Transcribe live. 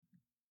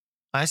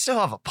I still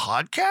have a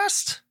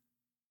podcast?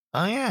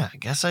 Oh, yeah, I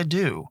guess I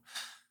do.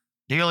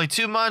 Nearly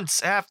 2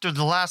 months after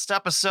the last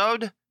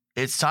episode,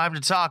 it's time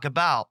to talk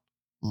about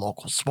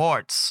local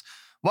sports.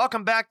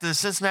 Welcome back to the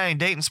Cincinnati and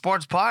Dayton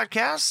Sports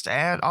Podcast,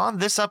 and on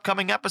this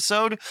upcoming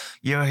episode,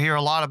 you'll hear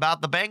a lot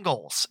about the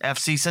Bengals,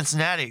 FC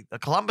Cincinnati, the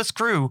Columbus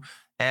Crew,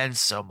 and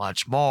so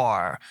much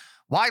more.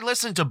 Why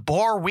listen to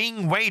Boar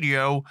Wing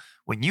Radio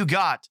when you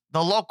got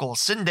the local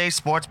Cincinnati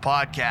Sports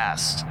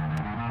Podcast?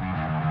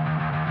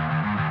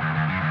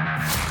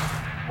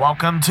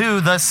 Welcome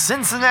to the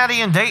Cincinnati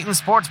and Dayton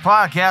Sports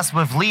Podcast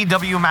with Lee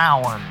W.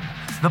 Mowen.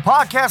 The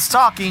podcast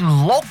talking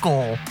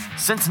local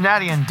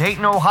Cincinnati and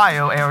Dayton,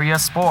 Ohio area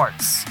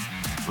sports.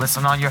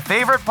 Listen on your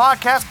favorite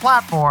podcast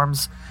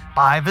platforms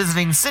by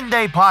visiting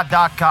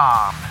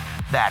cindaypod.com.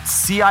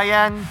 That's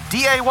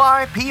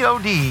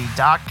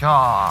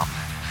CINDAYPOD.com.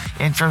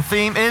 Intro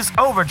theme is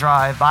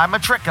Overdrive by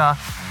Matrika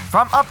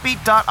from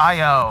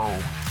Upbeat.io.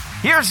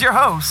 Here's your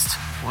host,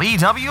 Lee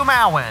W.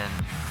 Mowen.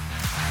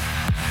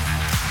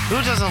 Who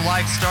doesn't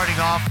like starting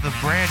off the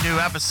brand new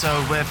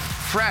episode with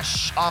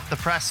fresh off the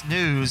press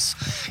news?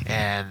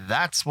 And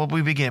that's what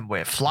we begin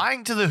with.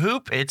 Flying to the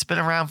Hoop. It's been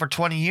around for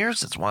 20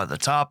 years. It's one of the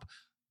top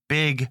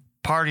big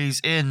parties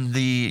in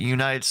the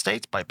United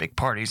States. By big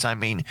parties, I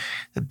mean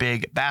the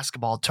big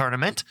basketball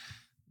tournament.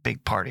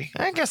 Big party.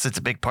 I guess it's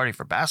a big party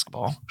for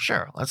basketball.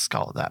 Sure, let's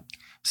call it that.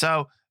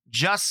 So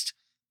just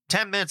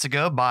 10 minutes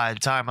ago, by the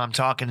time I'm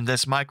talking to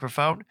this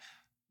microphone,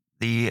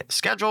 the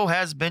schedule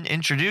has been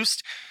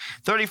introduced.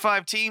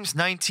 35 teams,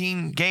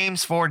 19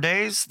 games, 4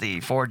 days.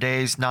 The 4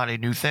 days, not a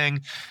new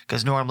thing,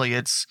 because normally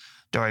it's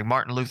during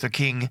Martin Luther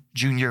King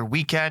Jr.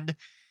 weekend,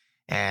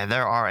 and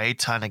there are a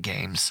ton of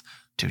games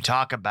to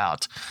talk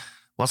about.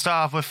 We'll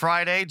start off with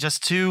Friday,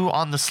 just 2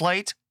 on the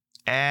slate,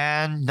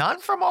 and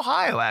none from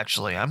Ohio,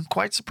 actually. I'm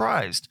quite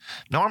surprised.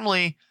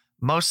 Normally,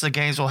 most of the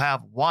games will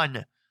have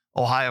one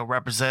Ohio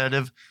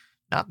representative.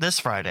 Not this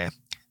Friday.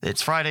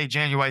 It's Friday,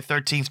 January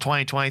 13th,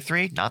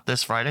 2023. Not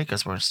this Friday,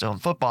 because we're still in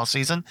football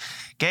season.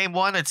 Game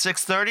 1 at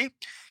 6:30.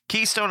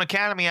 Keystone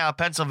Academy out of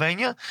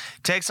Pennsylvania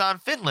takes on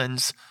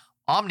Finland's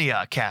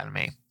Omnia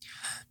Academy.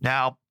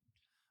 Now,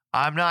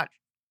 I'm not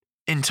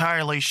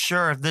entirely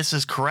sure if this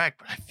is correct,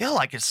 but I feel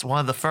like it's one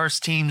of the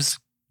first teams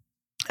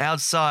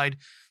outside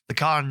the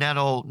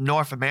continental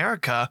North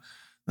America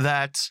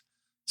that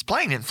is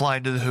playing in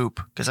Flying to the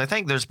Hoop, because I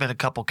think there's been a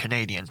couple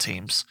Canadian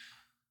teams.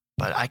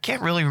 But I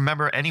can't really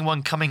remember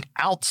anyone coming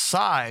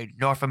outside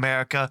North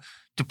America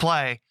to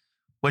play,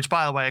 which,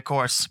 by the way, of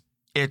course,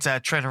 it's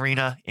at Trent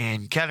Arena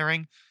in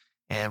Kettering,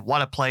 and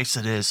what a place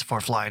it is for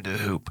Flying to the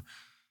Hoop.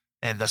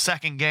 And the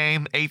second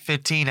game,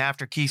 8:15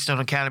 after Keystone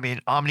Academy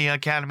and Omnia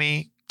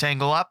Academy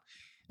tangle up,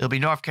 it'll be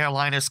North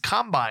Carolina's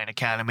Combine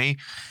Academy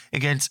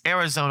against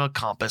Arizona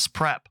Compass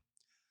Prep.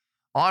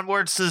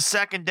 Onwards to the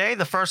second day,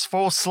 the first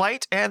full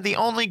slate, and the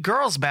only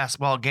girls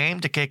basketball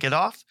game to kick it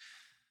off.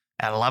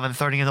 At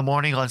 11:30 in the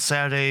morning on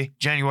Saturday,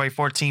 January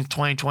 14th,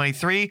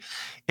 2023,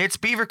 it's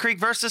Beaver Creek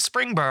versus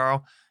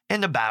Springboro in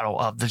the Battle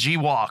of the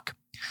G-Walk.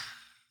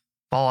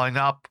 Following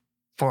up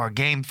for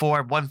Game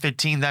 4 at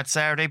 1:15 that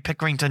Saturday,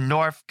 Pickerington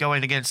North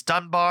going against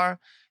Dunbar.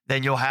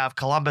 Then you'll have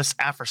Columbus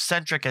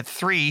Afrocentric at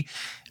 3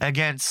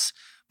 against, I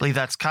believe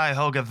that's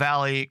Cuyahoga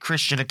Valley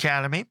Christian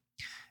Academy.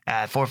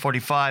 At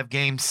 4:45,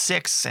 Game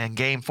 6 and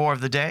Game 4 of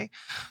the day,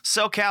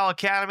 SoCal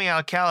Academy out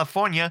of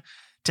California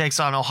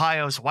takes on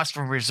Ohio's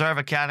Western Reserve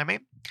Academy.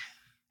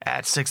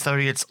 At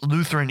 6:30, it's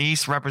Lutheran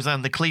East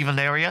representing the Cleveland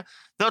area.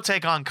 They'll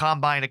take on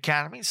Combine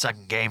Academy,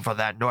 second game for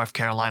that North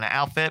Carolina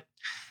outfit.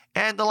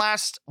 And the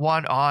last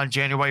one on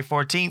January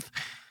 14th,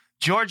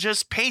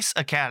 Georgia's Pace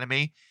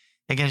Academy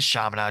against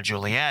Chaminade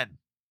Julienne.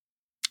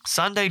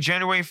 Sunday,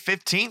 January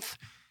 15th,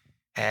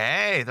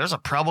 hey, there's a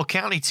Preble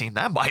County team.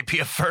 That might be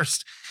a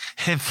first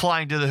in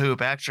Flying to the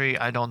Hoop. Actually,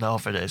 I don't know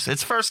if it is.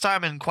 It's first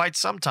time in quite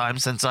some time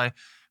since I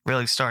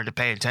really started to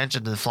pay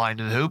attention to the Flying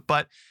to the Hoop,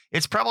 but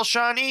it's Preble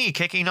Shawnee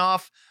kicking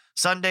off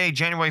Sunday,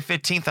 January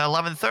 15th at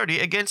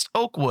 11:30 against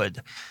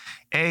Oakwood,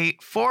 a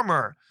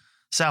former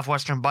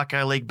Southwestern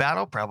Buckeye League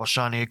battle. Preble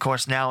Shawnee, of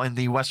course, now in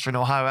the Western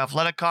Ohio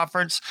Athletic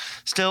Conference.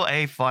 Still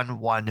a fun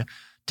one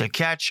to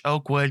catch.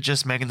 Oakwood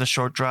just making the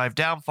short drive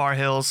down Far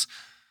Hills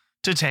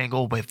to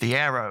tangle with the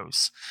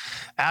Arrows.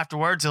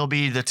 Afterwards, it'll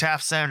be the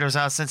Taft Senators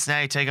out of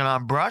Cincinnati taking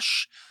on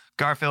Brush.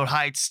 Garfield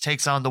Heights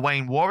takes on the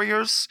Wayne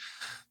Warriors.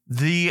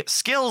 The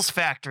Skills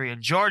Factory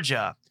in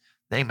Georgia,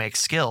 they make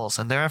skills,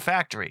 and they're a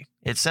factory.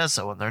 It says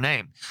so in their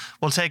name.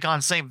 We'll take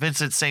on St.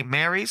 Vincent St.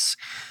 Mary's.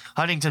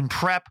 Huntington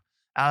Prep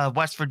out of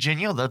West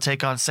Virginia, they'll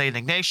take on St.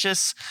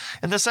 Ignatius.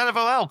 And the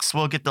Centerville Elks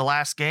will get the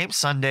last game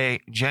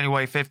Sunday,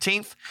 January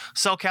 15th.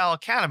 SoCal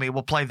Academy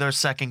will play their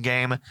second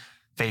game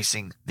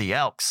facing the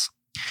Elks.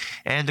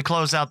 And to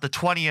close out the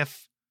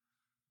 20th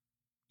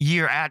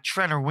year at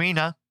Trent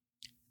Arena,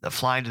 the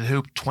Flying to the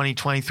Hoop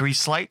 2023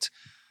 slate,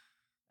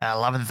 At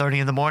 11:30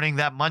 in the morning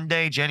that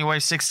Monday, January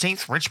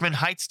 16th, Richmond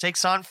Heights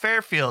takes on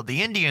Fairfield.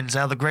 The Indians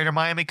out of the Greater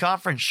Miami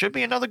Conference. Should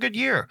be another good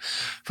year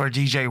for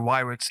DJ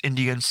Wyrick's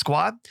Indian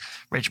squad.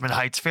 Richmond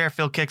Heights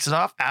Fairfield kicks it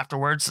off.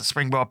 Afterwards, the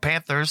Springboro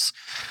Panthers.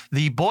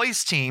 The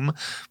boys team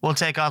will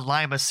take on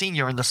Lima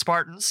Senior and the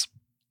Spartans.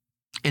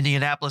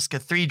 Indianapolis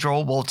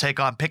Cathedral will take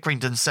on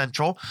Pickerington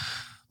Central.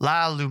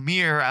 La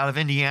Lumiere out of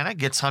Indiana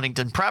gets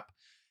Huntington Prep.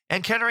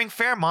 And Kettering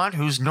Fairmont,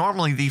 who's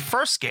normally the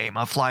first game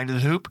of Flying to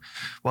the Hoop,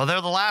 well, they're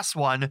the last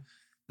one.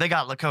 They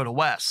got Lakota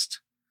West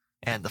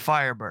and the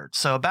Firebirds.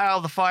 So Battle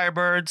of the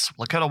Firebirds,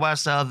 Lakota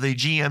West out of the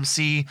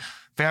GMC,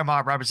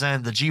 Fairmont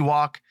represented the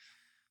GWalk.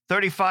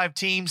 35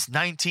 teams,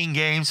 19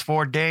 games,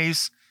 4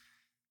 days.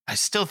 I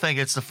still think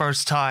it's the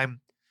first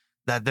time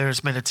that there's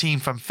been a team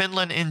from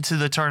Finland into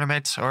the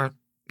tournament or,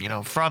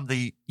 from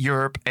the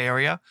Europe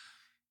area.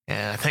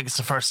 And I think it's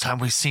the first time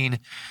we've seen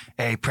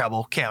a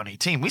Preble County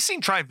team. We've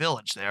seen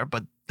Tri-Village there,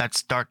 but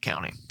that's Darke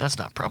County. That's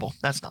not Preble.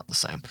 That's not the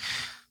same.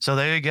 So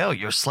there you go.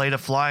 Your slate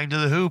of Flying to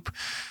the Hoop.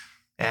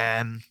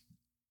 And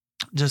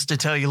just to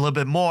tell you a little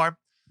bit more,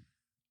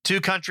 2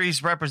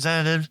 countries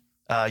represented.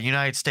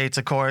 United States,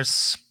 of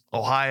course,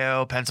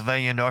 Ohio,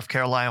 Pennsylvania, North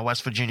Carolina,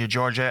 West Virginia,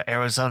 Georgia,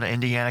 Arizona,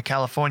 Indiana,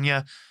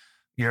 California.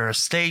 Your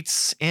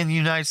states in the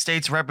United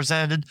States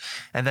represented,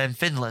 and then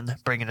Finland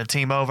bringing a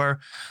team over.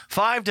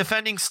 5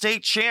 defending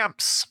state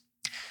champs.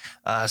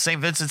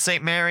 St. Vincent,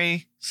 St.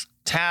 Mary,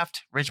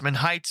 Taft, Richmond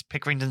Heights,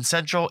 Pickerington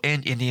Central,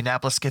 and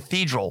Indianapolis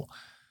Cathedral.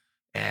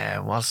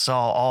 And we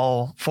saw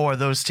all 4 of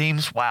those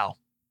teams. Wow,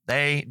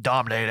 they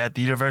dominated at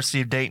the University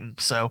of Dayton.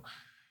 So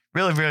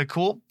really, really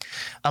cool.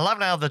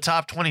 11 out of the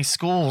top 20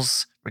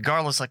 schools,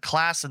 regardless of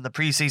class in the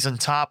preseason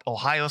top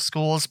Ohio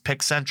schools.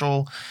 Pick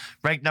Central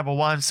ranked number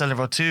 1,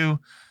 Centerville 2,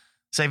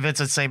 St.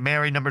 Vincent St.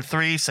 Mary number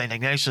 3, St.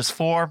 Ignatius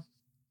 4,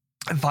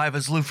 and 5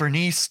 is Lutheran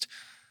East.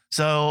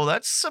 So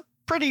that's a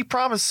pretty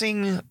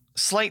promising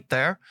slate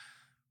there.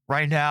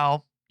 Right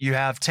now, you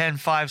have 10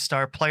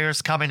 5-star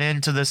players coming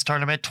into this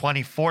tournament,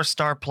 20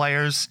 4-star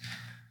players.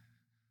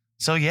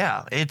 So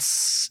yeah,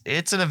 it's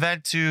an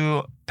event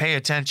to pay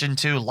attention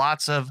to.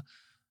 Lots of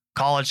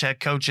college head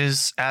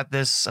coaches at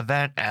this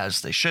event,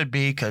 as they should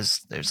be,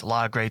 because there's a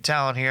lot of great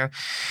talent here.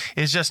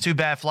 It's just too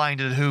bad Flying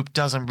to the Hoop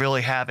doesn't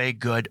really have a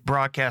good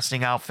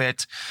broadcasting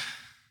outfit.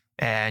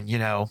 And,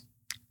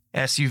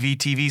 SUV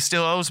TV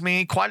still owes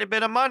me quite a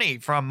bit of money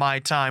from my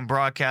time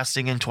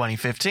broadcasting in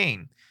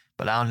 2015.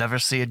 But I'll never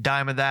see a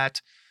dime of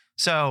that.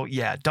 So,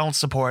 yeah, don't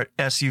support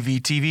SUV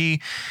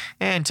TV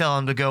and tell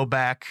them to go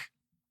back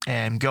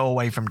and go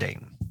away from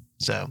Dayton.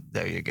 So,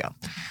 there you go.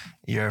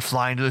 Your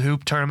Flying to the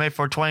Hoop tournament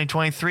for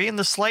 2023 and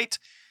the slate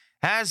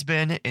has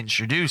been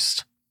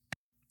introduced.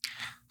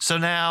 So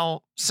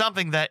now,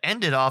 something that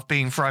ended off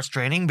being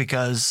frustrating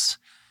because,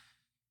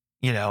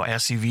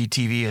 SUV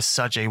TV is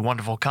such a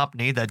wonderful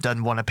company that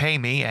doesn't want to pay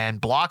me and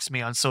blocks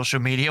me on social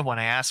media when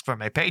I ask for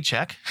my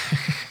paycheck.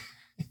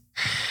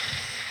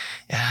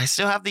 Yeah, I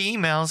still have the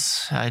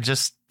emails. I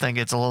just think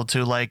it's a little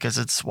too late because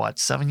it's,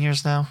 7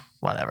 years now?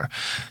 Whatever.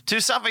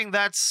 To something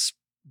that's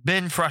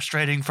been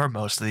frustrating for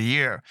most of the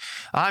year.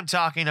 I'm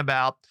talking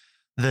about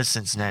the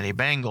Cincinnati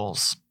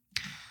Bengals.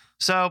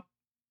 So,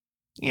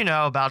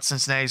 about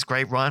Cincinnati's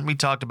great run. We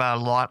talked about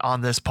it a lot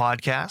on this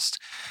podcast.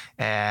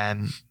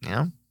 And,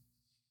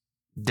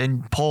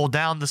 didn't pull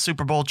down the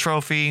Super Bowl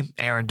trophy.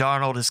 Aaron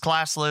Donald is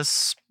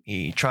classless.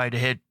 He tried to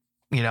hit,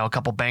 a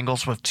couple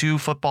Bengals with 2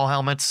 football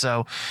helmets.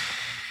 So,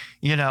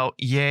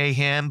 yay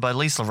him. But at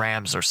least the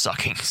Rams are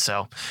sucking.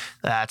 So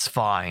that's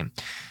fine.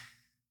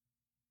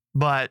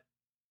 But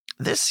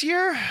this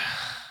year,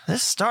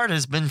 this start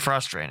has been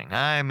frustrating.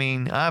 I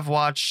mean,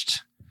 trying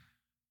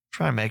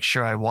to make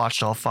sure I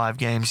watched all 5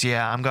 games.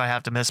 Yeah, I'm going to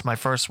have to miss my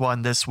first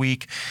one this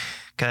week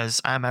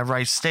because I'm at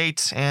Rice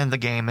State and the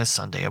game is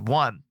Sunday at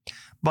 1.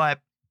 But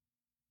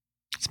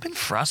it's been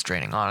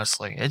frustrating,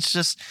 honestly. It's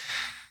just,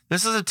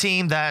 this is a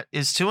team that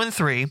is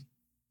 2-3,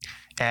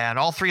 and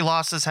all 3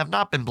 losses have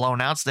not been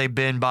blowouts. They've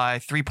been by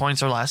 3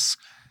 points or less.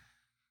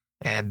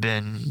 And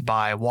been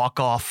by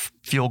walk-off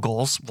field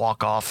goals.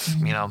 Walk-off,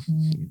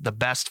 the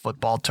best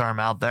football term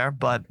out there,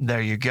 but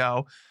there you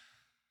go.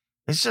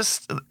 It's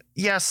just,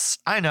 yes,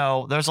 I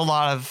know there's a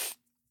lot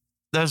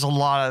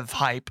of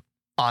hype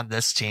on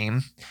this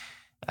team.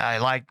 I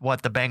liked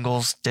what the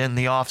Bengals did in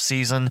the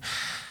offseason.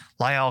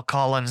 La'el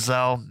Collins,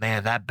 though,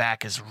 man, that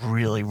back is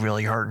really,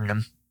 really hurting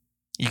him.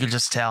 You can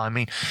just tell. I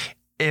mean,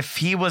 if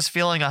he was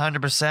feeling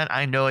 100%,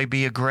 I know he'd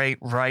be a great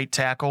right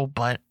tackle,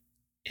 but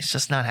it's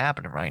just not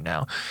happening right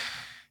now.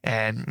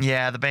 And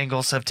yeah, the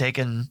Bengals have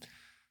taken a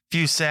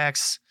few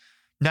sacks,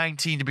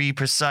 19 to be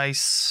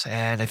precise.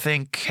 And I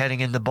think heading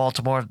into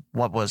Baltimore,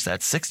 what was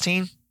that,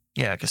 16?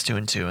 Yeah, because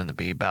 2-2 and it'd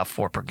be about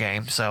 4 per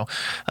game. So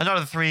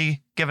another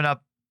 3 given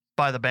up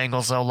by the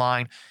Bengals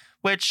O-line,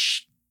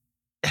 which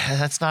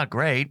that's not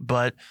great.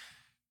 But,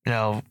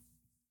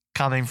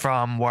 coming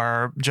from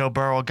where Joe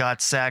Burrow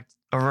got sacked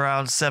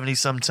around 70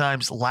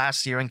 sometimes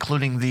last year,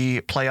 including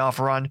the playoff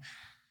run,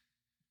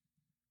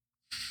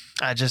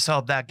 I just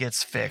hope that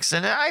gets fixed.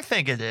 And I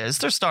think it is.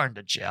 They're starting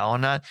to gel.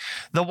 And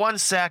the one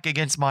sack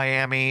against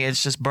Miami,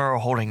 it's just Burrow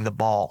holding the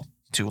ball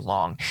too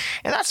long.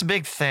 And that's a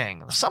big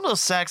thing. Some of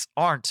those sacks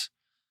aren't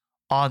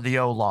on the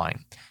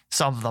O-line.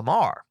 Some of them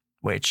are,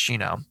 which,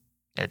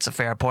 it's a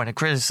fair point of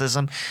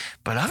criticism.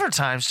 But other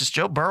times, just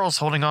Joe Burrow's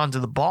holding on to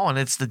the ball, and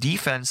it's the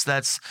defense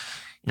that's,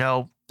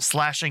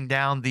 slashing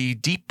down the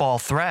deep ball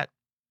threat,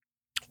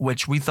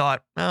 which we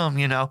thought,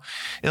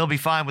 it'll be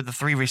fine with the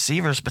three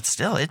receivers. But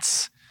still,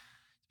 it's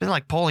been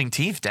like pulling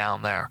teeth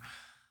down there.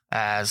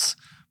 As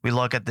we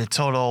look at the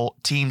total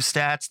team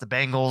stats, the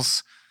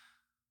Bengals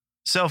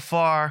so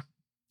far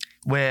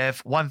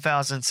with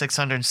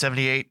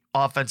 1,678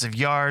 offensive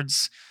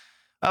yards,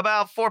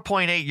 about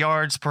 4.8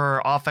 yards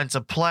per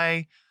offensive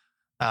play,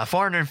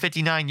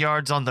 459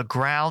 yards on the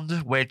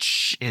ground,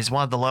 which is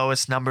one of the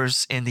lowest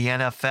numbers in the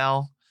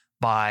NFL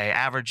by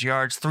average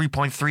yards,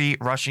 3.3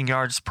 rushing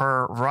yards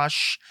per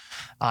rush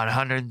on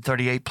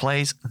 138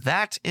 plays.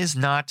 That is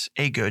not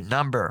a good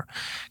number,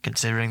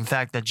 considering the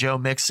fact that Joe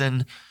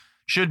Mixon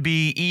should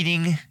be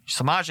eating.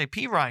 Samaje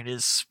Perine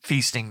is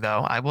feasting,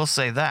 though. I will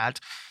say that.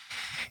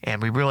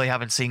 And we really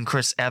haven't seen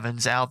Chris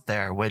Evans out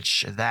there,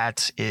 which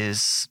that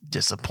is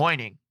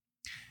disappointing.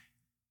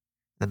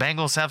 The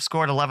Bengals have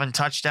scored 11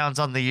 touchdowns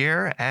on the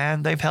year,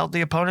 and they've held the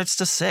opponents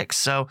to 6.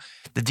 So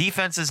the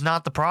defense is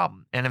not the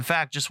problem. And in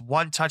fact, just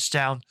one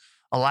touchdown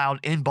allowed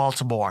in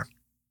Baltimore.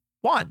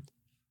 One.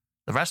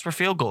 The rest were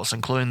field goals,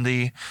 including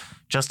the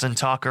Justin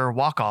Tucker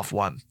walk-off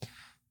one.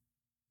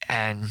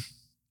 And,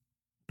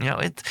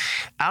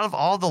 out of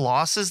all the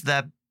losses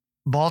that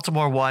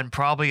Baltimore won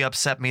probably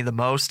upset me the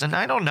most. And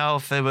I don't know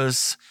if it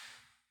was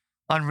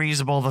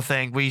unreasonable to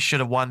think we should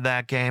have won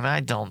that game. I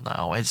don't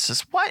know. It's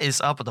just, what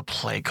is up with the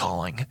play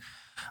calling?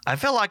 I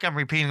feel like I'm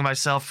repeating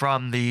myself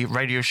from the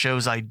radio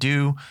shows I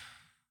do,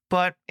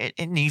 but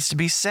it needs to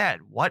be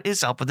said. What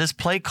is up with this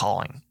play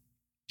calling?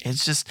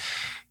 It's just,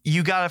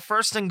 you got a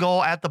 1st and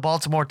goal at the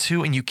Baltimore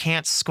 2 and you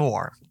can't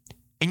score.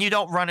 And you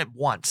don't run it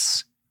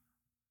once.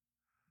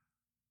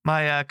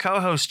 My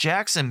co-host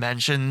Jackson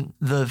mentioned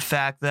the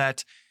fact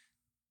that,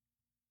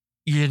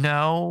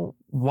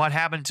 what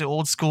happened to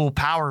old school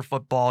power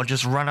football?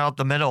 Just run out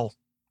the middle.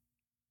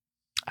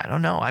 I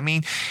don't know. I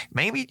mean,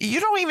 maybe you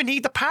don't even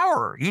need the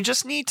power. You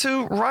just need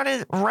to run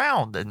it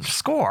around and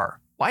score.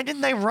 Why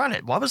didn't they run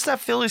it? What was that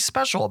Philly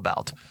special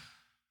about?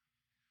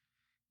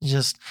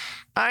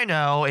 I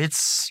know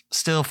it's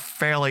still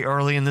fairly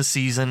early in the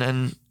season,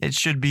 and it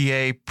should be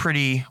a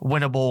pretty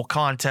winnable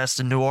contest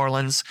in New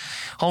Orleans.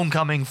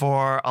 Homecoming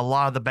for a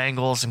lot of the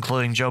Bengals,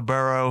 including Joe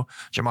Burrow,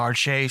 Jamar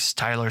Chase,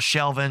 Tyler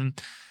Shelvin,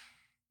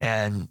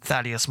 and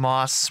Thaddeus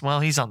Moss. Well,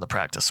 he's on the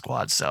practice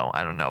squad, so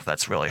I don't know if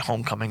that's really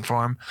homecoming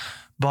for him.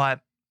 But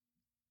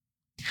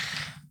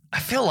I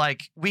feel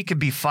like we could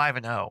be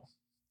 5-0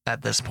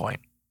 at this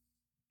point.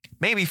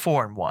 Maybe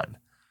 4-1.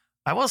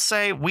 I will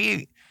say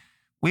we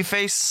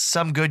faced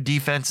some good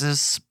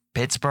defenses.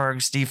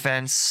 Pittsburgh's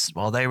defense,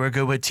 well, they were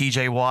good with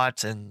TJ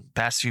Watt, and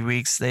past few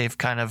weeks they've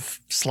kind of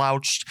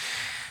slouched.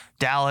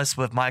 Dallas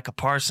with Micah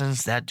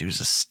Parsons, that dude's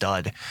a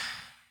stud.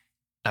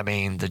 I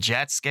mean, the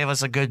Jets gave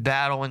us a good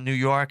battle in New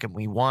York, and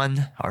we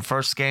won our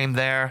first game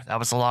there. That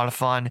was a lot of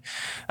fun.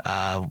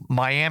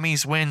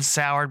 Miami's win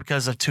soured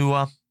because of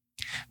Tua.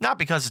 Not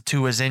because of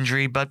Tua's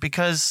injury, but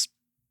because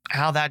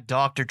how that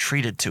doctor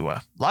treated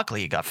Tua.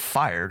 Luckily, he got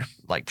fired,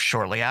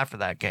 shortly after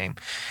that game.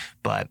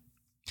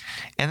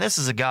 And this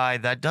is a guy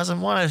that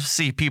doesn't want to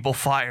see people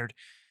fired.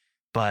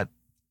 But,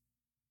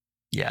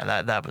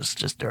 yeah, that was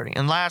just dirty.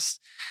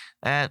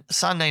 And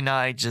Sunday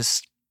night,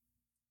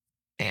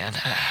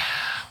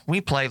 we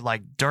played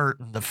like dirt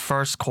in the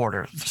first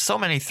quarter. So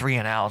many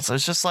 3-and-outs.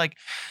 It's just like,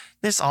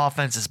 this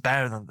offense is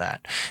better than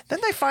that. Then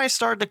they finally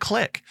started to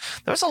click.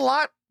 There was a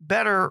lot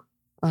better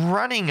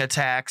running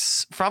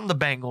attacks from the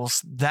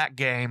Bengals that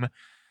game.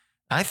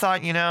 I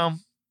thought,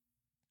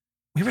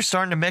 we were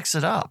starting to mix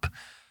it up.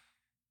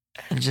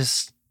 And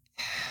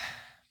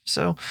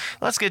so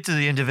let's get to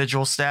the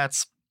individual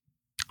stats.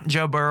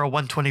 Joe Burrow,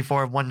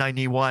 124 of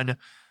 191.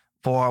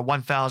 For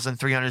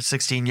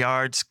 1,316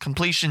 yards,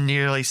 completion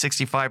nearly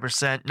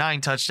 65%, 9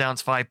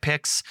 touchdowns, 5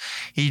 picks.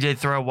 He did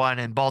throw one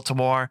in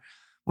Baltimore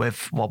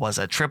with,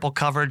 triple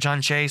coverage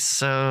on Chase.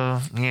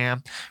 So, yeah,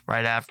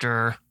 right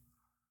after,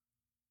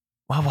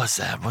 what was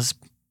that? Was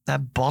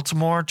that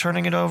Baltimore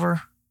turning it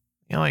over?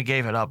 He only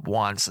gave it up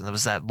once, and there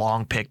was that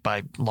long pick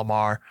by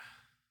Lamar.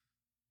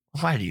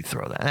 Why do you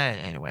throw that?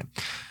 Anyway,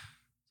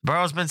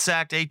 Burrow's been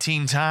sacked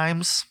 18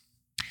 times,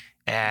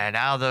 and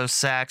out of those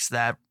sacks,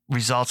 that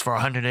results for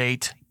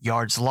 108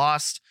 yards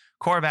lost,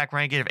 quarterback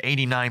ranking of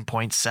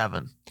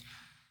 89.7.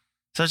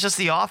 So it's just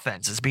the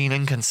offense is being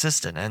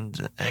inconsistent.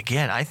 And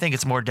again, I think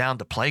it's more down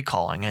to play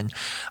calling. And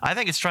I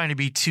think it's trying to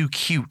be too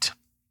cute.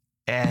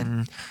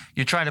 And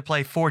you're trying to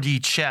play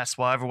 4D chess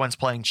while everyone's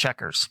playing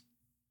checkers.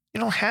 You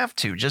don't have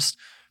to. Just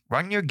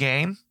run your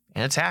game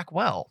and attack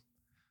well.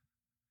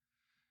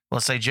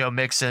 Let's say Joe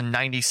Mixon,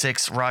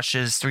 96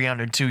 rushes,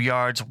 302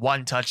 yards,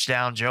 1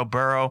 touchdown. Joe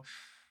Burrow,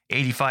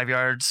 85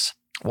 yards.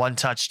 1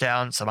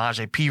 touchdown.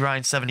 Samaje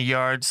Perine, 70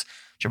 yards.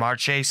 Ja'Marr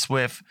Chase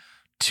with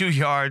 2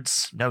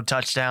 yards, no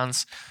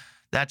touchdowns.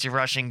 That's your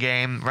rushing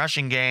game.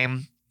 Rushing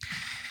game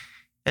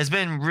has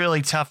been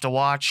really tough to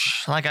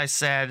watch. Like I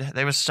said,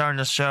 they were starting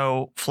to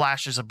show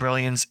flashes of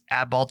brilliance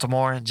at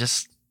Baltimore, and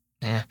just,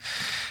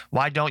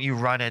 why don't you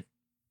run it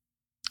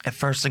at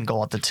 1st and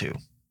goal at the 2?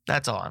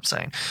 That's all I'm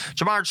saying.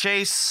 Ja'Marr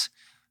Chase,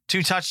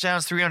 2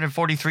 touchdowns,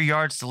 343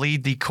 yards to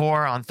lead the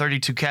core on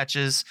 32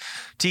 catches.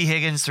 T.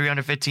 Higgins,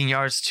 315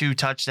 yards, 2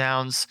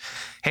 touchdowns.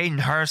 Hayden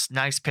Hurst,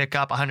 nice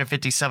pickup,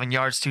 157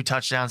 yards, 2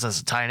 touchdowns as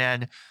a tight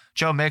end.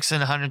 Joe Mixon,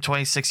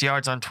 126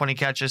 yards on 20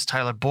 catches.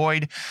 Tyler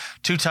Boyd,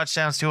 2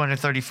 touchdowns,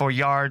 234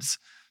 yards.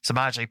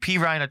 Samaje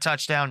Perine, a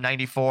touchdown,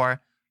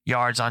 94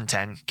 yards on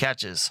 10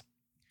 catches.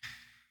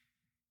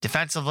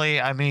 Defensively,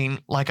 I mean,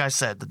 like I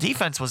said, the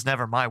defense was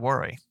never my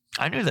worry.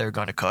 I knew they were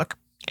going to cook,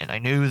 and I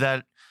knew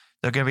that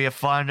they're going to be a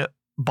fun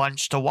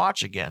bunch to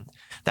watch again.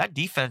 That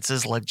defense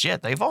is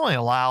legit. They've only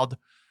allowed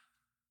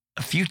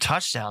a few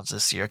touchdowns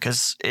this year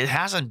because it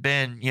hasn't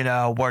been,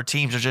 where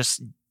teams are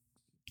just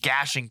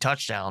gashing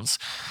touchdowns.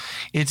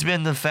 It's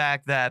been the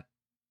fact that,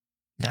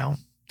 the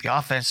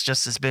offense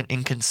just has been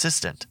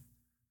inconsistent.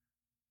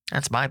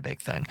 That's my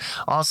big thing.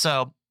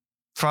 Also,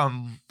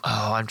 I'm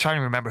trying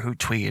to remember who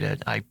tweeted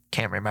it. I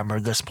can't remember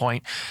at this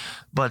point.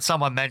 But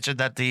someone mentioned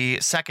that the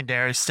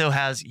secondary still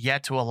has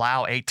yet to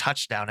allow a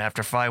touchdown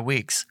after 5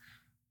 weeks.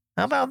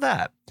 How about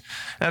that?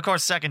 And of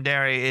course,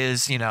 secondary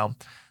is,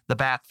 the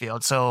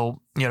backfield.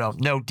 So,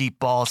 no deep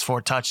balls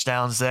for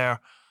touchdowns there.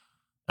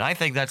 And I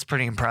think that's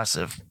pretty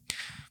impressive.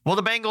 Will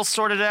the Bengals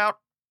sort it out?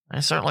 I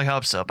certainly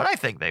hope so, but I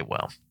think they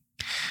will.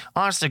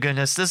 Honest to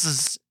goodness, this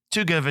is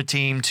too good of a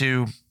team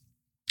to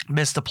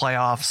miss the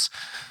playoffs.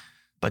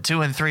 But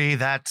 2-3,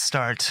 that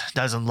start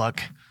doesn't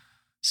look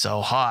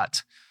so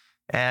hot.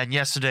 And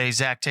yesterday,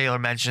 Zach Taylor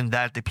mentioned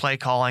that the play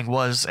calling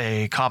was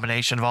a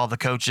combination of all the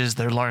coaches.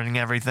 They're learning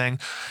everything.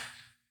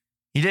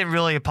 He didn't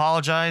really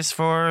apologize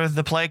for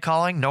the play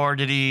calling, nor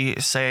did he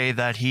say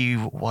that he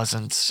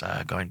wasn't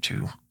going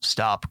to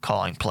stop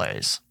calling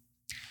plays.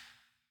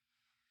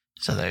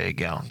 So there you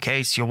go. In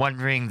case you're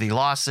wondering, the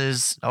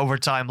losses,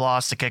 overtime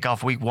loss to kick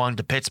off week 1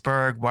 to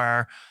Pittsburgh,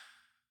 where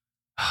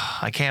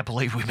I can't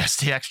believe we missed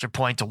the extra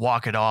point to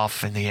walk it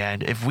off in the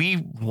end. If we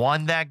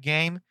won that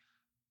game,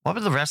 what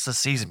would the rest of the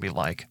season be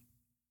like?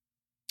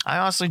 I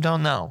honestly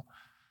don't know.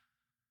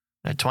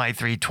 A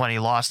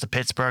 23-20 loss to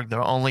Pittsburgh,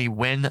 their only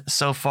win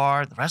so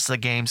far. The rest of the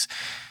games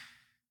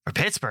for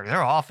Pittsburgh,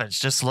 their offense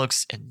just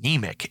looks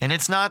anemic. And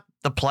it's not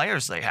the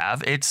players they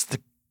have.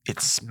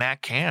 It's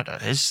Matt Canada.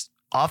 His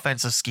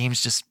offensive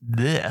scheme's just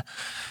bleh. I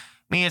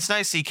mean, it's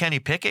nice to see Kenny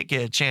Pickett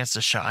get a chance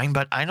to shine,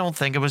 but I don't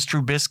think it was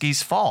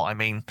Trubisky's fault. I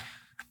mean,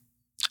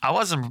 I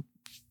wasn't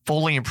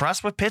fully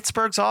impressed with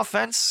Pittsburgh's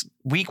offense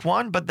week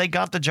 1, but they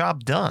got the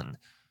job done.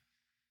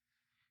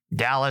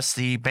 Dallas,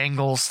 the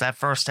Bengals, that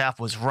first half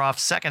was rough.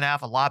 Second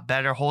half, a lot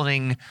better,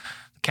 holding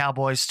the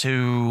Cowboys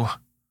to, I'm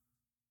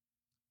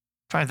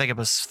trying to think if it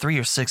was 3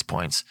 or 6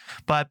 points.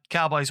 But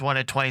Cowboys won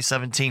at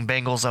 2017,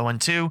 Bengals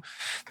 0-2.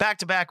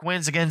 Back-to-back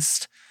wins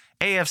against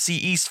AFC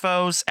East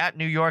foes at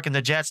New York and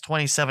the Jets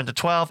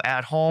 27-12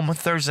 at home.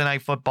 Thursday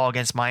Night Football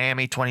against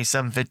Miami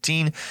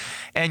 27-15.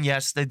 And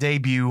yes, the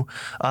debut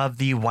of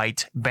the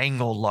white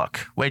Bengal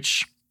look,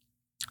 which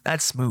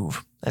that's smooth.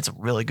 That's a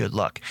really good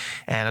look.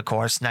 And of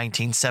course,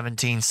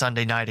 19-17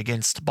 Sunday night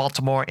against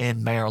Baltimore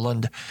in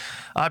Maryland.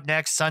 Up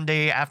next,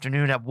 Sunday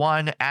afternoon at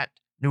 1 at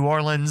New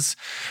Orleans.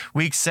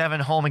 Week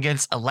 7 home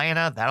against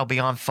Atlanta. That'll be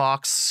on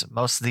Fox.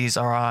 Most of these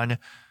are on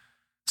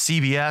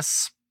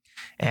CBS.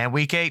 And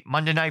week 8,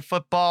 Monday Night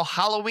Football,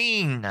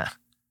 Halloween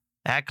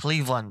at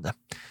Cleveland.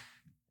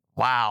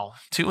 Wow,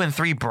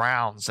 2-3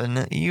 Browns.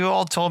 And you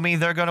all told me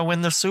they're going to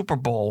win the Super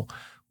Bowl.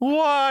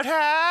 What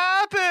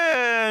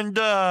happened?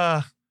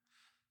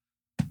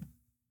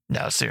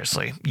 No,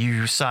 seriously.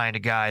 You signed a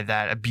guy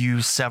that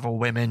abused several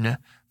women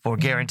for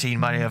guaranteed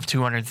money of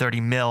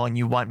 $230 million, and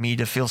you want me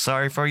to feel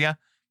sorry for you?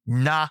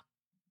 Nah,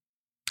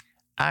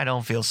 I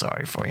don't feel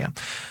sorry for you.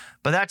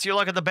 But that's your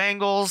look at the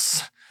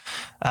Bengals.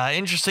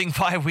 Interesting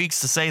 5 weeks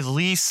to say the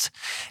least.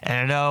 And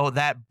I know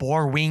that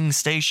Boar Wing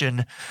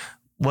Station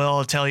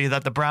will tell you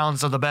that the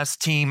Browns are the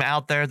best team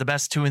out there, the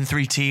best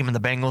 2-3 team, and the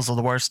Bengals are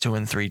the worst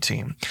 2-3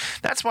 team.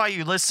 That's why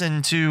you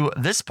listen to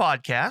this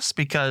podcast,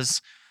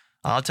 because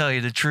I'll tell you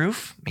the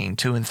truth. I mean,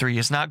 2-3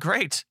 is not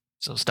great.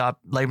 So stop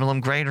labeling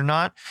them great or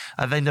not.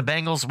 I think the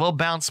Bengals will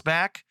bounce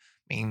back.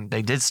 I mean,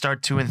 they did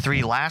start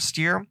 2-3 last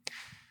year,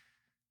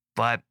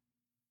 but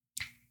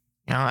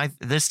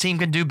this team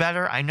can do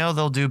better. I know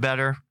they'll do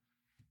better.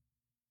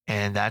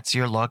 And that's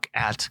your look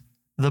at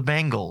the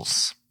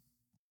Bengals.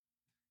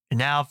 And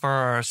now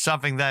for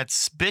something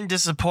that's been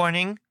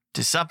disappointing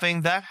to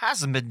something that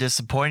hasn't been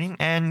disappointing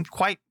and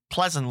quite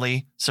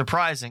pleasantly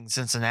surprising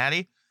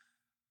Cincinnati.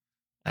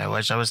 I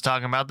wish I was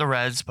talking about the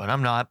Reds, but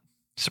I'm not.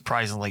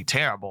 Surprisingly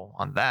terrible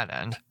on that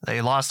end.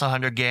 They lost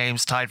 100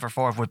 games, tied for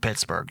 4th with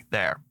Pittsburgh.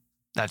 There.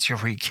 That's your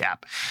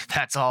recap.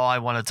 That's all I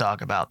want to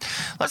talk about.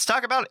 Let's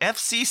talk about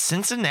FC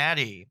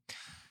Cincinnati.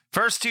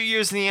 First 2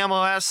 years in the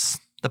MLS,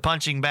 the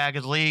punching bag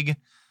of the league.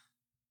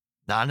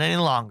 Not any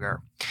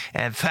longer.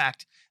 And in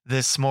fact,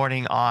 this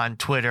morning on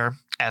Twitter,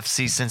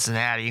 FC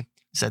Cincinnati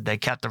said they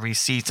kept the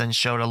receipts and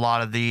showed a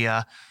lot of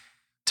the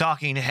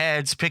talking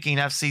heads picking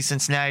FC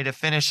Cincinnati to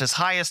finish as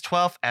high as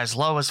 12th, as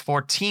low as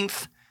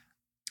 14th.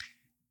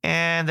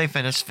 And they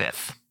finished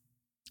 5th,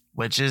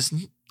 which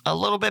is a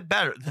little bit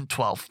better than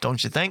 12th,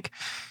 don't you think?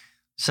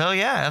 So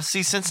yeah,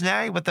 FC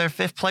Cincinnati with their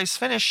 5th place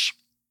finish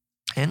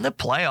in the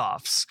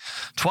playoffs.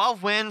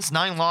 12 wins,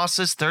 9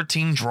 losses,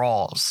 13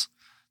 draws.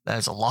 That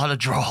is a lot of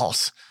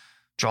draws.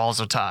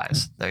 Draws or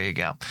ties. There you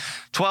go.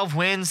 12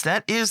 wins.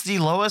 That is the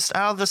lowest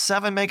out of the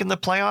 7 making the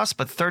playoffs,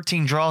 but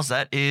 13 draws.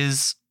 That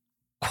is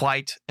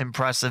quite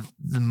impressive.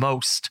 The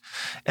most.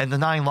 And the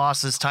 9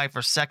 losses tied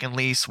for second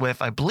least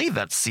with, I believe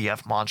that's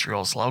CF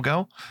Montreal's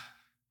logo.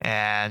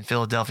 And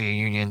Philadelphia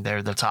Union,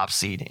 they're the top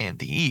seed in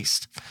the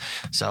East.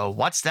 So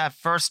what's that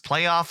first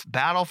playoff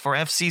battle for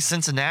FC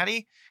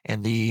Cincinnati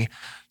in the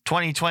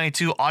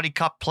 2022 Audi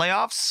Cup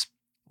playoffs?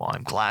 Well,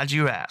 I'm glad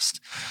you asked.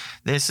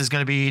 This is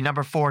going to be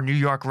number 4 New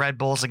York Red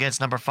Bulls against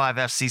number 5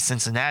 FC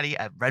Cincinnati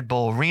at Red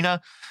Bull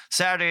Arena,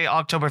 Saturday,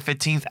 October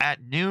 15th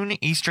at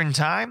noon Eastern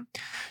Time.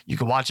 You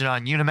can watch it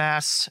on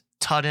Unimass,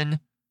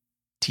 Tudden,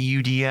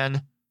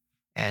 TUDN,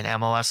 and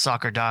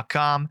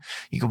MLSsoccer.com.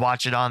 You can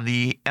watch it on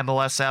the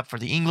MLS app for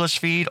the English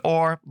feed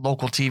or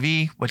local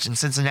TV, which in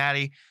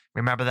Cincinnati,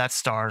 remember that's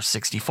Star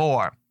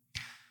 64,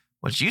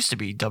 which used to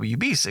be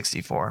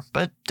WB64,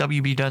 but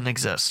WB doesn't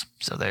exist.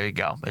 So there you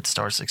go. It's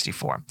Star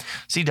 64.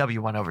 CW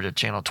went over to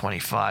channel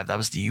 25. That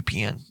was the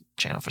UPN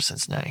channel for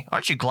Cincinnati.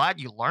 Aren't you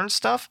glad you learned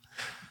stuff?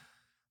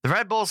 The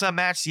Red Bulls have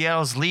matched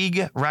Seattle's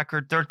league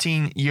record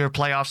 13-year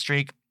playoff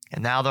streak,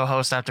 and now they'll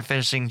host after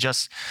finishing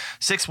just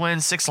 6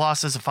 wins, 6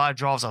 losses, and 5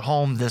 draws at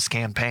home this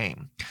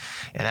campaign.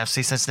 And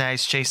FC Cincinnati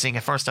is chasing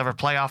a first-ever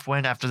playoff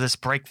win after this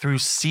breakthrough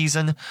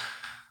season,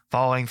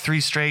 following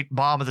 3 straight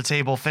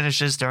bottom-of-the-table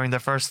finishes during their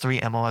first 3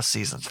 MLS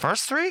seasons.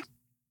 First 3?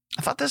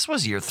 I thought this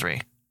was year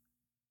 3.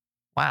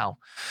 Wow.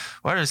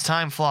 Where does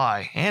time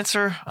fly?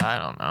 Answer? I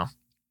don't know.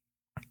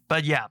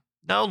 But yeah,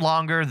 no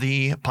longer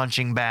the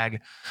punching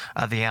bag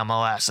of the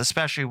MLS,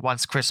 especially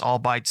once Chris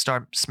Albright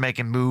starts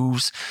making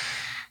moves.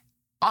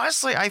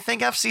 Honestly, I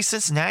think FC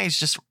Cincinnati is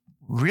just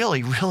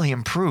really, really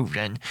improved.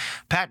 And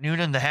Pat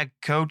Noonan, the head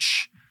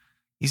coach,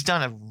 he's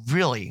done a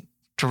really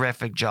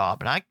terrific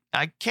job. And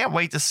I can't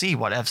wait to see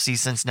what FC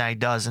Cincinnati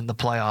does in the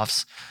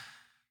playoffs.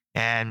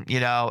 And,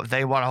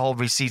 they want to hold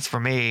receipts for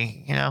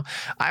me.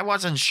 I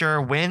wasn't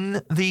sure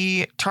when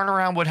the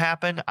turnaround would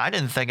happen. I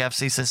didn't think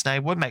FC Cincinnati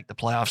would make the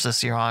playoffs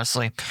this year,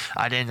 honestly.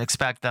 I didn't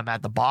expect them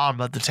at the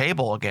bottom of the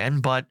table again,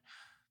 but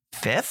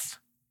 5th?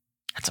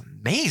 That's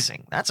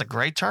amazing. That's a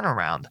great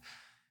turnaround.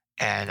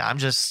 And I'm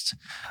just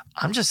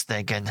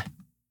thinking,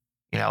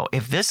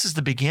 if this is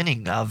the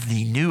beginning of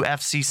the new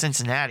FC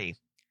Cincinnati,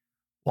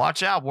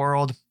 watch out,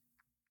 world.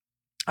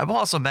 I've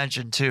also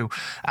mentioned, too,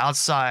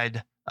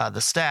 outside the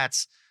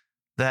stats,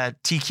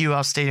 that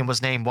TQL Stadium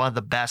was named one of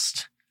the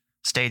best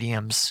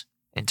stadiums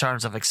in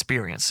terms of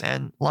experience.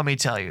 And let me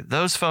tell you,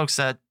 those folks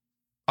that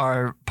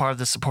are part of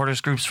the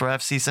supporters groups for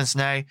FC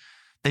Cincinnati,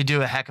 they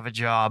do a heck of a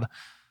job.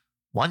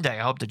 One day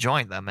I hope to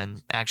join them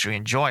and actually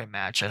enjoy a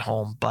match at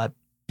home, but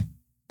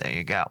there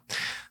you go.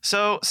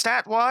 So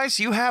stat-wise,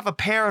 you have a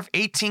pair of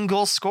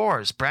 18-goal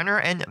scorers, Brenner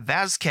and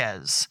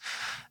Vazquez.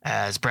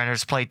 As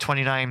Brenner's played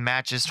 29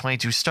 matches,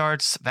 22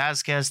 starts.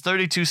 Vazquez,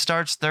 32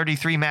 starts,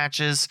 33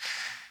 matches.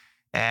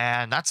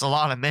 And that's a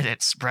lot of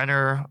minutes.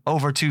 Brenner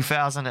over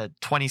 2,000 at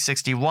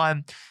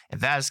 2061. And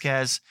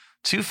Vazquez,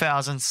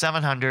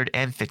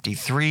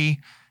 2,753.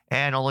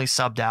 And only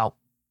subbed out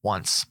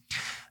once.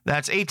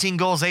 That's 18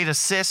 goals, 8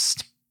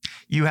 assists.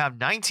 You have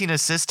 19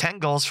 assists, 10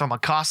 goals from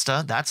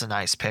Acosta. That's a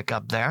nice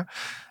pickup there.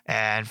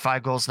 And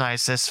 5 goals, 9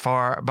 assists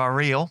for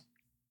Barreal.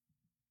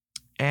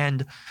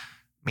 And,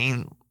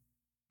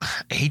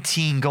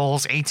 18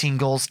 goals, 10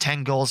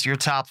 goals, your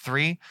top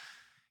 3.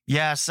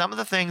 Yeah, some of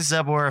the things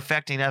that were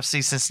affecting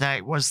FC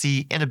Cincinnati was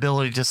the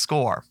inability to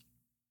score.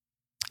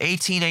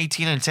 18,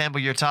 18, and 10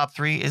 with your top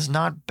 3 is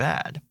not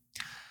bad.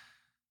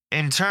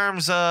 In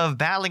terms of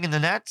battling in the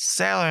net,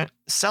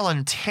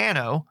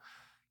 Celentano,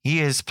 he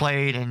has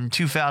played in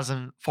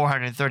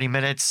 2,430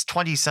 minutes,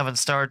 27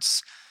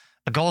 starts,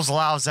 a goals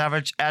allowed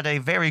average at a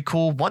very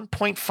cool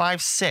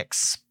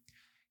 1.56.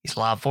 He's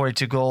allowed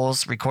 42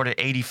 goals, recorded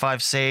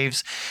 85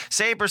 saves,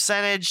 save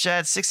percentage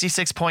at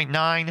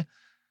 66.9,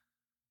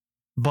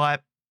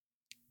 but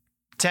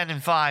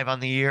 10-5 on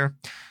the year.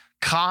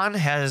 Khan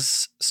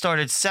has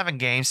started 7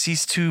 games.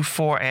 He's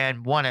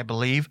 2-4-1, I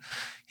believe.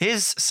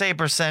 His save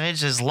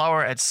percentage is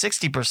lower at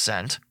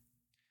 60%,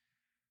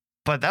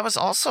 but that was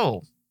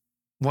also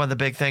one of the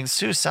big things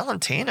too.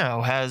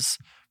 Celentano has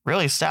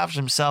really established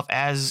himself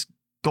as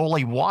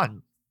goalie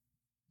 1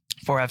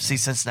 for FC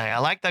Cincinnati. I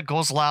like that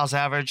goals allowed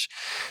average.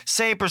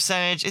 Save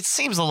percentage, it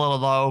seems a little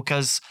low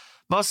because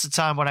most of the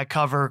time when I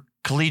cover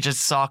collegiate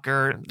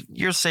soccer,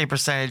 your save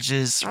percentage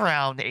is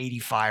around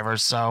 85 or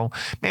so.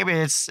 Maybe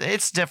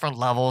it's different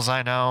levels,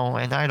 I know,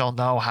 and I don't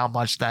know how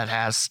much that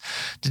has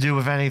to do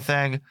with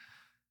anything,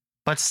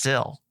 but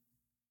still,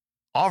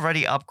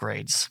 already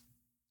upgrades.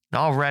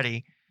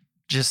 already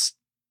just,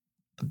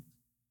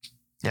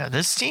 yeah,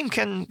 this team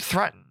can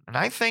threaten. And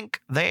I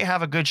think they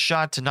have a good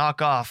shot to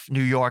knock off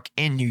New York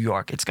in New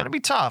York. It's going to be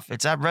tough.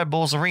 It's at Red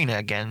Bulls Arena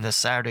again this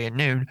Saturday at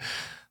noon.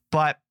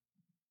 But,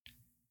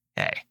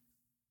 hey,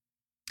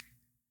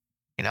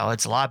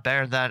 it's a lot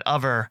better than that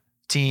other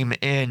team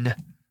in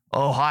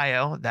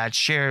Ohio that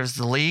shares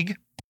the league.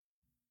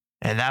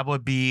 And that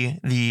would be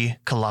the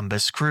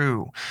Columbus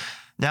Crew.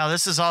 Now,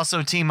 this is also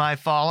a team I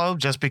follow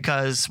just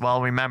because,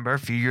 well, remember, a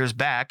few years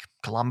back,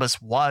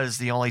 Columbus was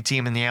the only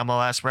team in the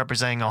MLS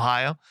representing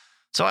Ohio.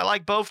 So I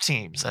like both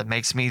teams. That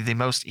makes me the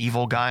most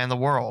evil guy in the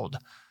world.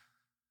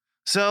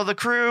 So the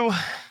Crew,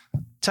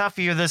 tough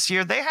year this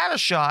year. They had a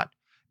shot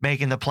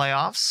making the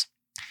playoffs,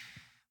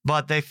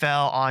 but they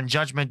fell on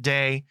Judgment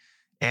Day,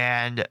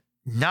 and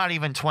not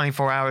even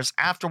 24 hours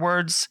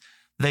afterwards,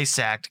 they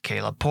sacked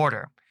Caleb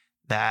Porter.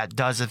 That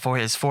does it for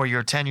his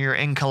 4-year tenure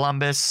in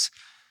Columbus.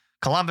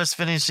 Columbus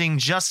finishing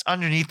just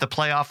underneath the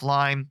playoff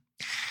line.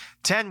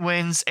 10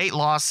 wins, 8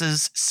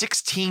 losses,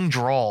 16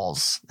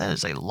 draws. That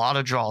is a lot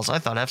of draws. I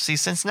thought FC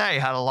Cincinnati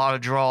had a lot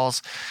of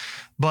draws,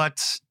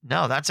 but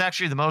no, that's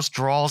actually the most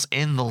draws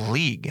in the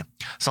league.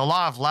 So a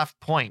lot of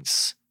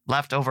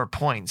leftover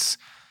points.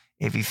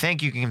 If you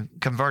think you can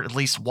convert at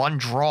least one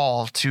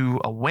draw to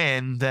a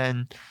win,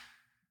 then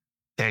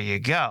there you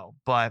go.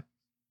 But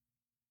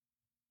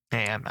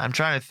man, I'm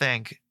trying to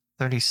think.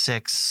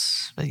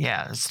 36. But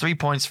yeah, it's 3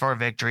 points for a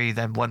victory,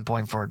 then 1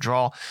 point for a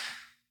draw.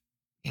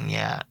 And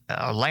yeah,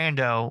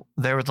 Orlando,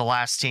 they were the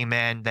last team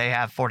in. They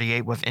have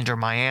 48 with Inter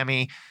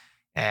Miami.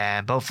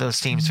 And both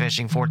those teams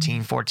finishing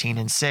 14, 14,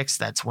 and 6.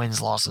 That's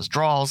wins, losses,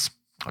 draws,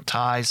 or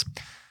ties.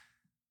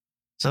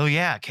 So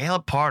yeah,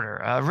 Caleb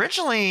Porter.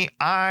 Originally,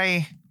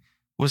 I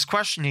was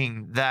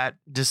questioning that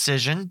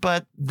decision,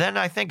 but then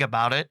I think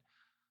about it.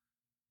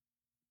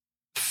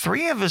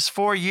 3 of his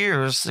 4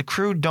 years, the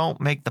Crew don't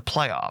make the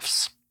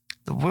playoffs.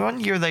 The one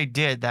year they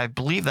did, I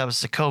believe that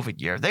was the COVID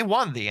year. They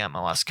won the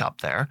MLS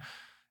Cup there,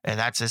 and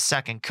that's his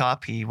second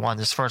cup. He won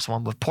his first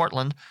one with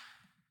Portland.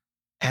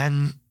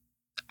 And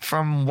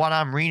from what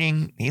I'm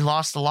reading, he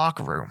lost the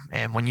locker room.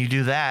 And when you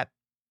do that,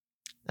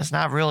 there's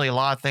not really a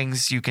lot of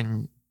things you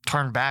can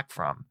turn back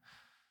from.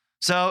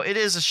 So it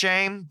is a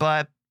shame,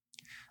 but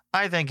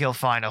I think he'll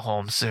find a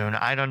home soon.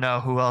 I don't know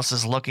who else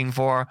is looking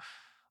for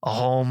a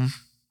home,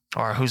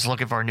 or who's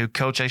looking for a new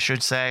coach, I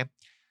should say.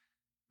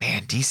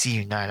 Man, DC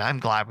United, I'm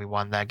glad we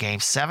won that game.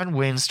 7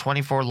 wins,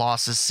 24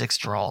 losses, 6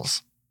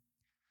 draws.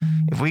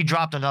 If we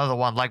dropped another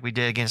one like we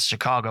did against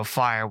Chicago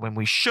Fire when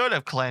we should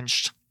have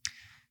clinched,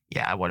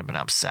 yeah, I would have been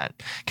upset.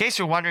 In case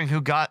you're wondering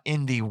who got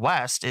in the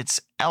West, it's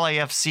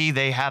LAFC.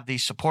 They have the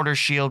Supporters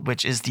Shield,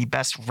 which is the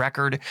best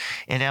record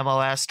in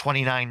MLS,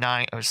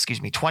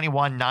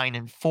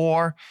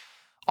 21-9-4.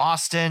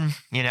 Austin,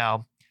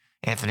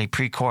 Anthony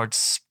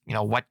Precourt's,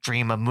 wet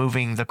dream of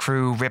moving the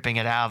Crew, ripping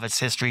it out of its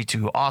history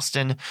to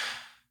Austin.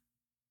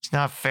 It's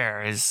not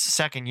fair. His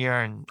second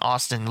year in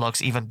Austin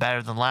looks even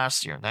better than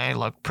last year. They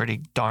looked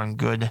pretty darn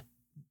good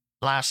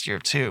last year,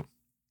 too.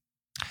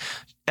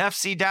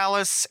 FC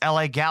Dallas,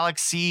 LA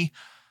Galaxy,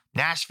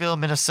 Nashville,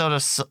 Minnesota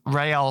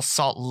Real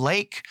Salt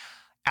Lake.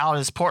 Out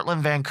is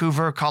Portland,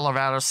 Vancouver,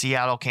 Colorado,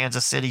 Seattle,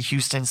 Kansas City,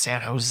 Houston,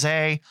 San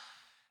Jose.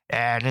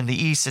 And in the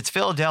East, it's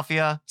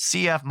Philadelphia,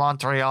 CF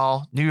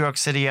Montreal, New York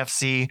City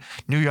FC,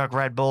 New York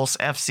Red Bulls,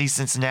 FC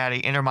Cincinnati,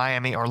 Inter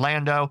Miami,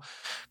 Orlando,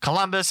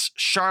 Columbus,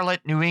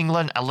 Charlotte, New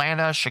England,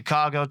 Atlanta,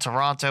 Chicago,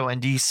 Toronto,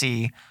 and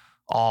DC,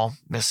 all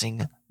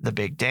missing the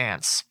big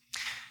dance.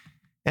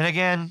 And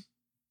again,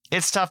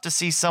 it's tough to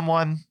see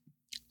someone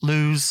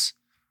lose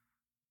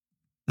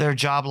their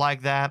job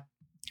like that,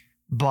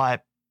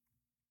 but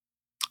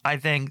I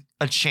think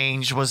a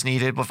change was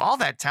needed. With all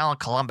that talent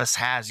Columbus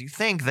has, you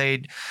think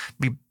they'd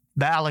be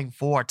battling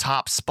for a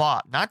top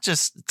spot, not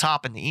just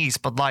top in the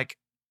East, but like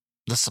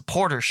the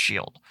Supporters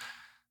Shield.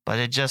 But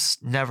it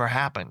just never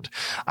happened.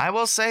 I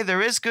will say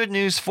there is good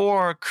news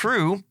for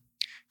Crew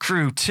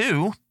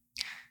 2.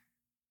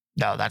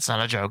 No, that's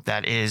not a joke.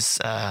 That is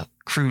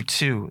Crew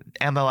 2,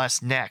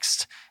 MLS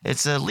Next.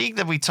 It's a league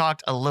that we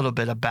talked a little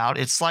bit about.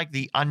 It's like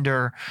I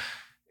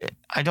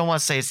don't want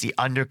to say it's the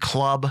under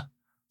club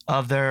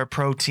of their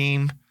pro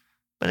team,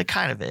 but it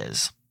kind of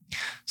is.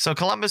 So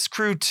Columbus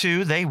Crew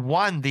 2, they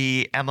won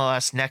the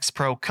MLS Next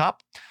Pro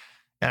Cup,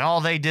 and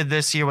all they did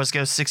this year was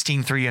go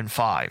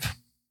 16-3-5.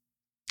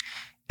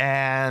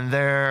 And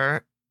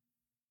their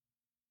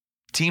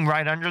team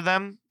right under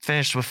them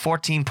finished with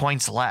 14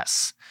 points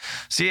less.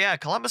 So yeah,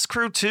 Columbus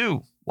Crew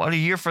 2, what a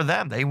year for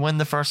them. They win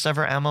the first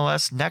ever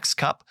MLS Next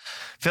Cup.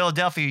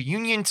 Philadelphia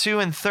Union 2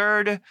 and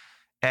 3rd,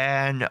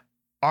 and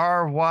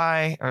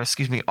RNYFC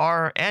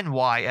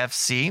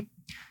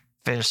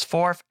finished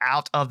 4th.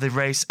 Out of the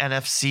race,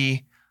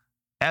 NFC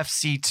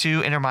FC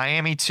 2, Inter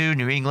Miami 2,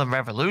 New England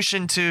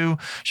Revolution 2,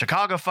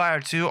 Chicago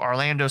Fire 2,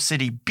 Orlando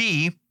City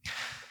B,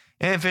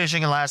 and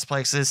finishing in last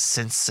place is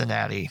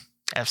Cincinnati,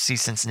 FC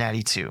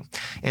Cincinnati 2.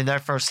 In their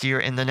first year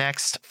in the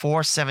Next,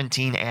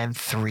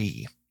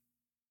 4-17-3.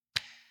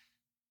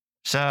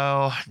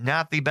 So,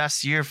 not the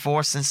best year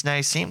for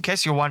Cincinnati. In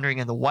case you're wondering,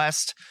 in the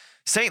West,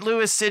 St.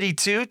 Louis City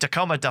 2,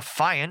 Tacoma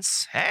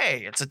Defiance.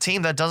 Hey, it's a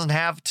team that doesn't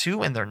have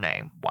 2 in their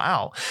name.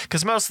 Wow.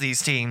 Because most of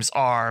these teams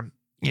are,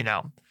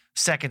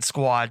 second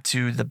squad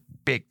to the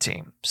big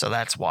team. So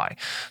that's why.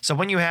 So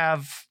when you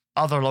have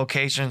other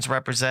locations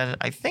represented,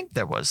 I think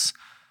there was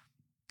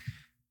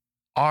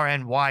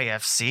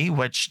RNYFC,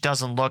 which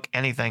doesn't look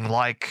anything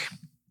like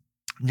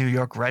New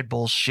York Red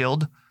Bulls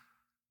Shield,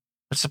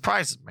 which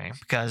surprises me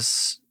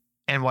because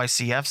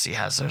NYCFC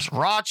has theirs.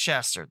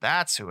 Rochester,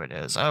 that's who it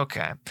is.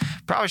 Okay.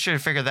 Probably should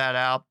have figured that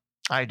out.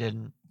 I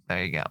didn't.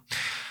 There you go.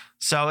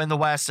 So in the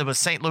West, it was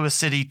St. Louis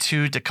City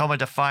 2, Tacoma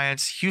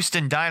Defiance,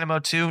 Houston Dynamo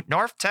 2,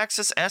 North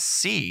Texas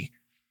SC.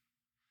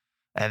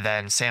 And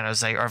then San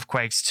Jose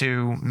Earthquakes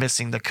 2,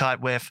 missing the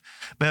cut with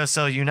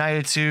Minnesota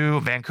United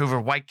 2, Vancouver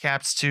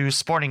Whitecaps 2,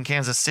 Sporting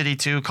Kansas City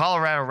 2,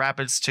 Colorado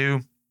Rapids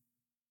 2,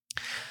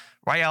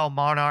 Royale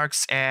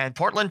Monarchs, and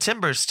Portland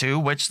Timbers 2,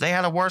 which they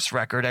had a worse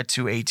record at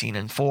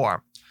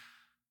 2-18-4.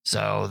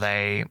 So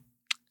they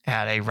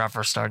had a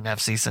rougher start in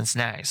FC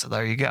Cincinnati. So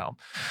there you go.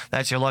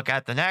 That's your look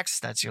at the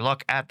next. That's your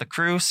look at the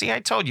crew. See, I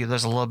told you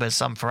there's a little bit of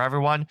something for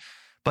everyone.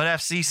 But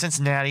FC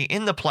Cincinnati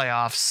in the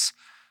playoffs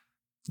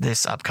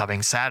this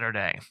upcoming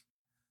Saturday.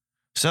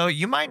 So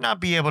you might not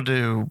be able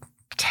to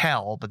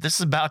tell, but this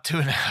is about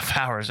 2.5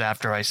 hours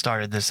after I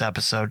started this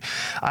episode.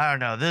 I don't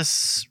know.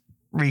 This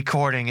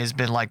recording has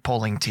been like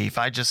pulling teeth.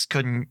 I just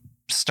couldn't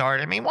start.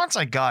 I mean, once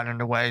I got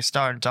underway,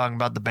 started talking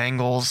about the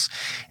Bengals,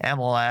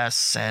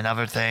 MLS, and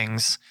other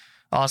things.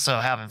 Also,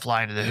 having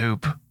Flying to the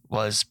Hoop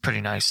was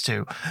pretty nice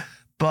too.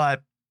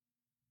 But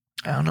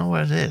I don't know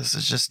what it is.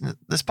 It's just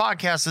this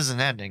podcast isn't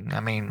ending.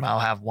 I mean, I'll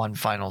have one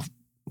final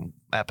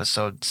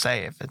episode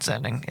say if it's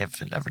ending,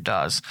 if it ever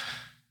does.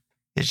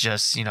 It's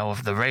just,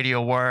 with the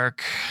radio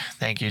work.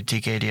 Thank you,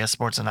 TKDS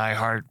Sports and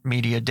iHeart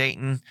Media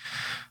Dayton,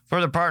 for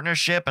the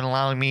partnership and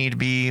allowing me to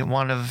be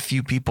one of a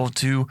few people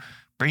to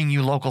bring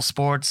you local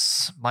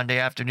sports Monday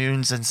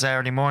afternoons and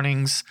Saturday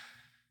mornings.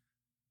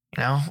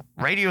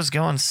 Radio's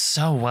going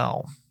so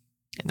well.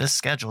 This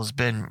schedule has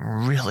been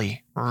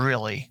really,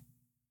 really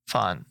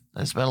fun.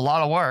 It's been a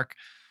lot of work,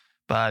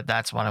 but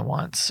that's what I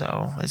want.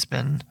 So it's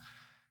been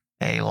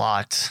a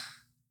lot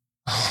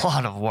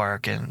of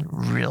work and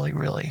really,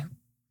 really,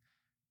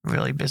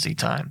 really busy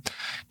time.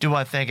 Do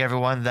want to thank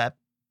everyone that,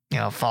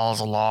 follows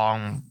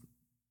along,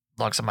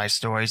 looks at my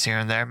stories here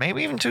and there,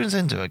 maybe even tunes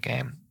into a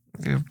game.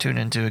 If you tune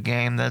into a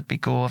game, that'd be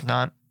cool. If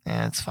not,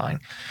 it's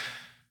fine.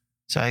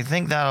 So I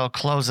think that'll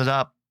close it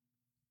up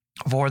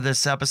for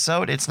this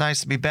episode. It's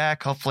nice to be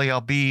back. Hopefully I'll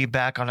be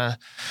back on a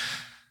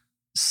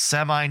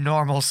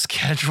semi-normal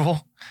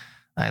schedule.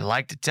 I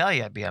like to tell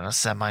you I'd be on a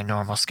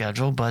semi-normal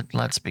schedule, but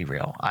let's be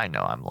real. I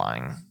know I'm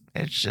lying.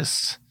 It's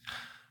just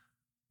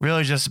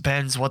really just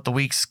depends what the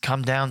weeks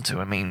come down to.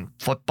 I mean,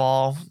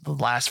 football, the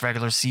last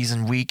regular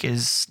season week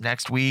is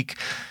next week.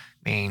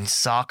 I mean,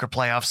 soccer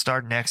playoffs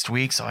start next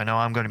week, so I know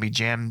I'm going to be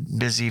jam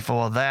busy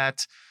for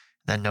that.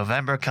 Then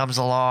November comes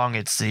along.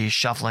 It's the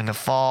shuffling of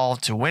fall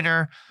to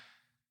winter.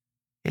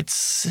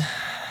 This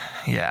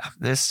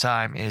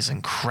time is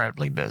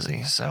incredibly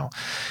busy. So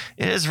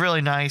it is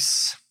really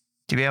nice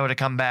to be able to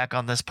come back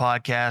on this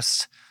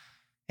podcast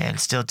and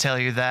still tell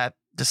you that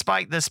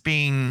despite this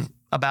being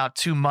about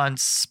 2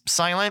 months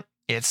silent,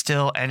 it's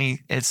still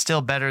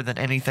better than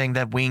anything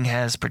that Wing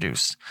has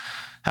produced.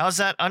 How's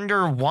that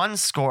under 1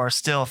 score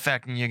still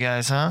affecting you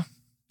guys, huh?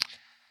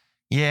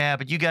 Yeah,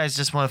 but you guys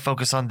just want to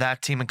focus on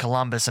that team in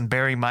Columbus and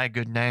bury my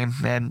good name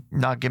and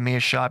not give me a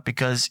shot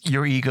because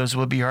your egos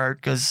will be hurt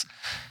because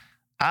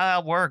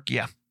I'll work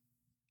you.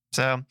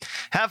 So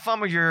have fun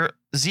with your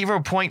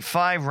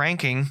 0.5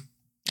 ranking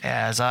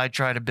as I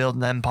try to build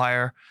an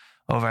empire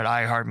over at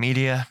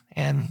iHeartMedia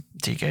and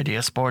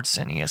TKDS Sports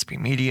and ESP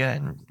Media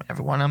and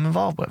everyone I'm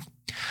involved with.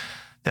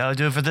 That'll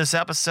do it for this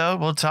episode.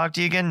 We'll talk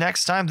to you again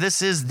next time.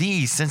 This is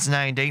the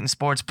Cincinnati Dayton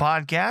Sports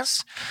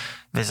Podcast.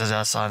 Visit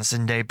us on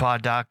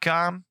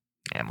CinDayPod.com,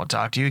 and we'll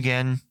talk to you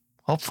again,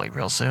 hopefully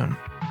real soon.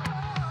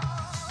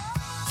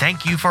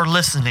 Thank you for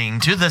listening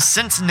to the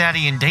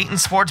Cincinnati and Dayton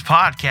Sports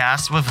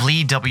Podcast with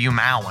Lee W.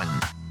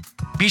 Mowen.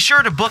 Be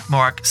sure to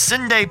bookmark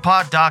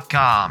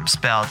CinDayPod.com,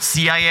 spelled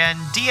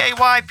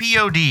CINDAYPOD,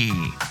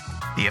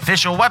 the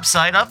official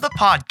website of the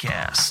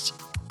podcast.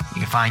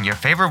 You can find your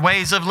favorite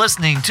ways of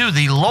listening to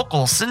the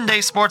local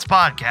CinDay Sports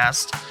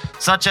Podcast,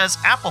 such as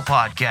Apple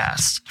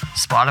Podcasts,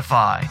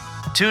 Spotify,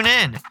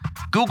 TuneIn,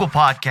 Google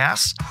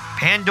Podcasts,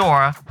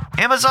 Pandora,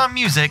 Amazon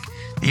Music,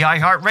 the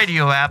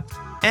iHeartRadio app,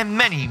 and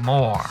many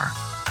more.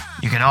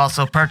 You can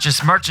also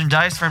purchase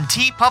merchandise from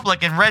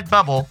TeePublic and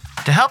Redbubble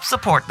to help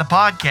support the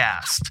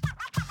podcast.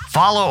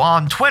 Follow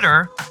on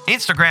Twitter,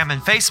 Instagram,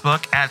 and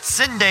Facebook at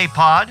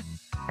CinDayPod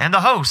and the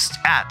host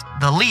at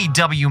the Lee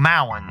W.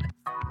 Mowen.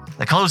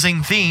 The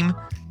closing theme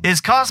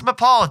is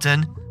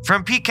Cosmopolitan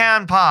from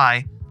Pecan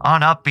Pie on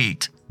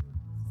Upbeat.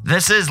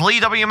 This is Lee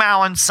W.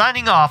 Mowen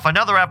signing off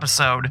another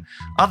episode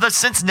of the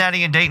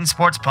Cincinnati and Dayton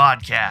Sports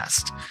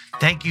Podcast.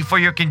 Thank you for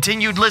your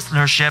continued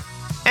listenership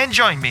and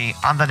join me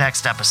on the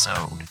next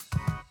episode.